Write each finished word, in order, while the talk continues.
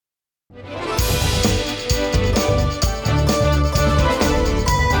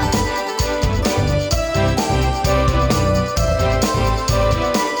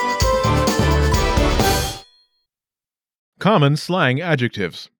Common slang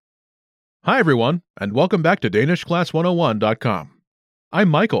adjectives. Hi everyone, and welcome back to DanishClass101.com. I'm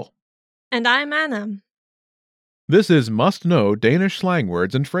Michael. And I'm Anna. This is Must Know Danish Slang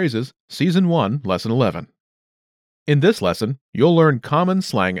Words and Phrases, Season 1, Lesson 11. In this lesson, you'll learn common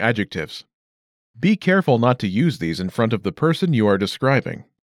slang adjectives. Be careful not to use these in front of the person you are describing.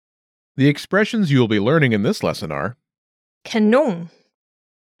 The expressions you will be learning in this lesson are Kanon.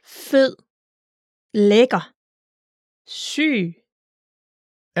 Fed. Lækker. Syg.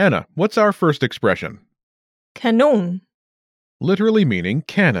 Anna, what's our first expression? Kanon. Literally meaning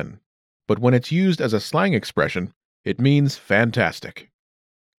cannon, but when it's used as a slang expression, it means fantastic.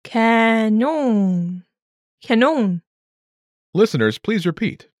 Kanon. Kanon. Listeners, please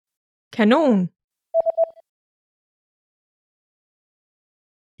repeat. Kanon.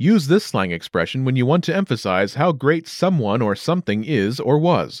 Use this slang expression when you want to emphasize how great someone or something is or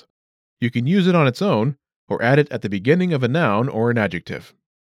was. You can use it on its own or add it at the beginning of a noun or an adjective.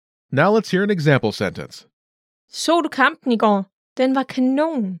 Now let's hear an example sentence. Så du kampen i går? Den var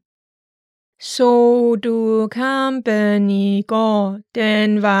kanon. Så du kampen i går?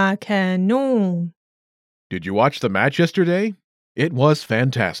 Den var kanon. Did you watch the match yesterday? It was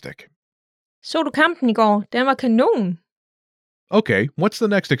fantastic. Så du kampen i går? Den var kanon. Okay, what's the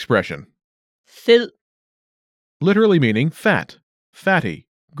next expression? Fed. Literally meaning fat, fatty,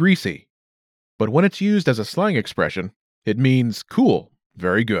 greasy. But when it's used as a slang expression, it means cool,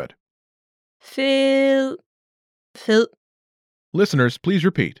 very good. Fed. Fed. Listeners, please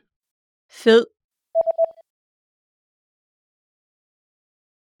repeat. Fed.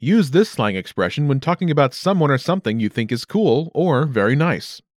 Use this slang expression when talking about someone or something you think is cool or very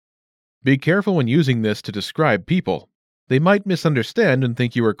nice. Be careful when using this to describe people. They might misunderstand and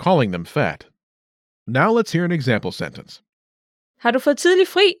think you are calling them fat. Now let's hear an example sentence. Har du fået tidligt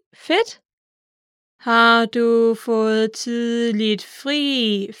fri? Fedt. Har du fået tidligt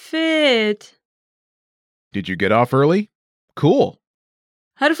fri? Fedt. Did you get off early? Cool.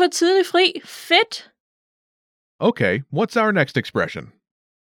 Har du fået tidligt fri? Fedt. Okay, what's our next expression?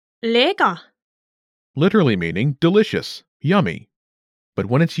 Lækker. Literally meaning delicious, yummy. But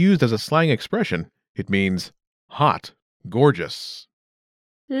when it's used as a slang expression, it means hot, gorgeous.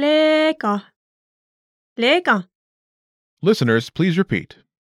 Lækker. Lækker. Listeners, please repeat.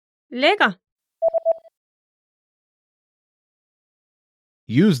 Lækker.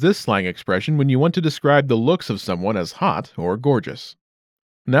 Use this slang expression when you want to describe the looks of someone as hot or gorgeous.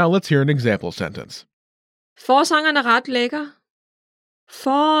 Now let's hear an example sentence. Forsangeren er ret lækker.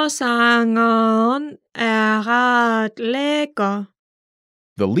 Forsangeren er ret lækker.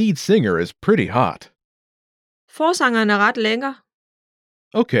 The lead singer is pretty hot. Forsangeren er ret lækker.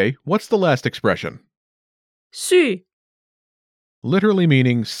 Okay, what's the last expression? Syg. Literally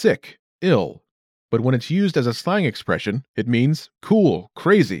meaning sick, ill. But when it's used as a slang expression, it means cool,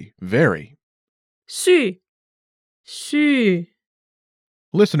 crazy, very. Syg. Syg.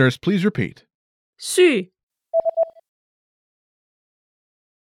 Listeners, please repeat. Syg.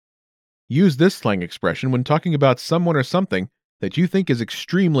 Use this slang expression when talking about someone or something that you think is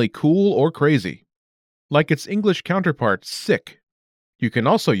extremely cool or crazy. Like its English counterpart, sick. You can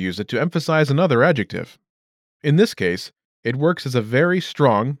also use it to emphasize another adjective. In this case, it works as a very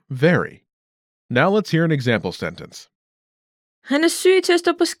strong very. Now let's hear an example sentence. Han er syg til at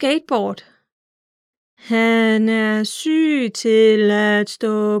stå på skateboard. Han er syg til at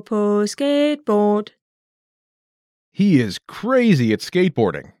stå på skateboard. He is crazy at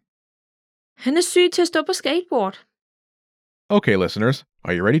skateboarding. Han er syg til at stå på skateboard. Okay, listeners,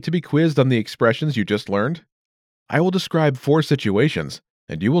 are you ready to be quizzed on the expressions you just learned? I will describe 4 situations,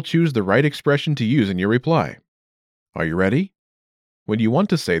 and you will choose the right expression to use in your reply. Are you ready? When you want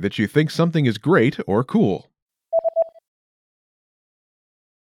to say that you think something is great or cool.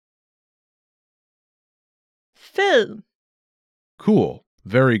 Fed. Cool,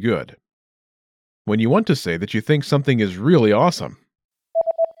 very good. When you want to say that you think something is really awesome.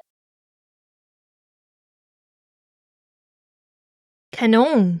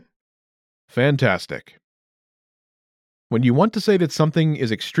 Kanon. Fantastic. When you want to say that something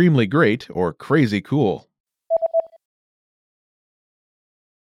is extremely great or crazy cool.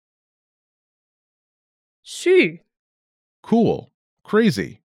 Syg. Cool,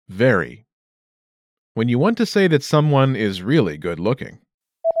 crazy, very. When you want to say that someone is really good looking.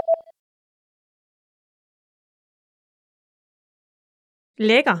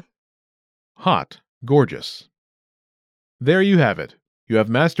 Lækker. Hot, gorgeous. There you have it. You have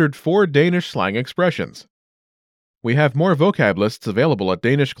mastered 4 Danish slang expressions. We have more vocab lists available at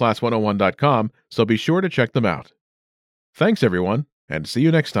DanishClass101.com, so be sure to check them out. Thanks, everyone, and see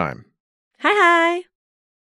you next time. Hej hej.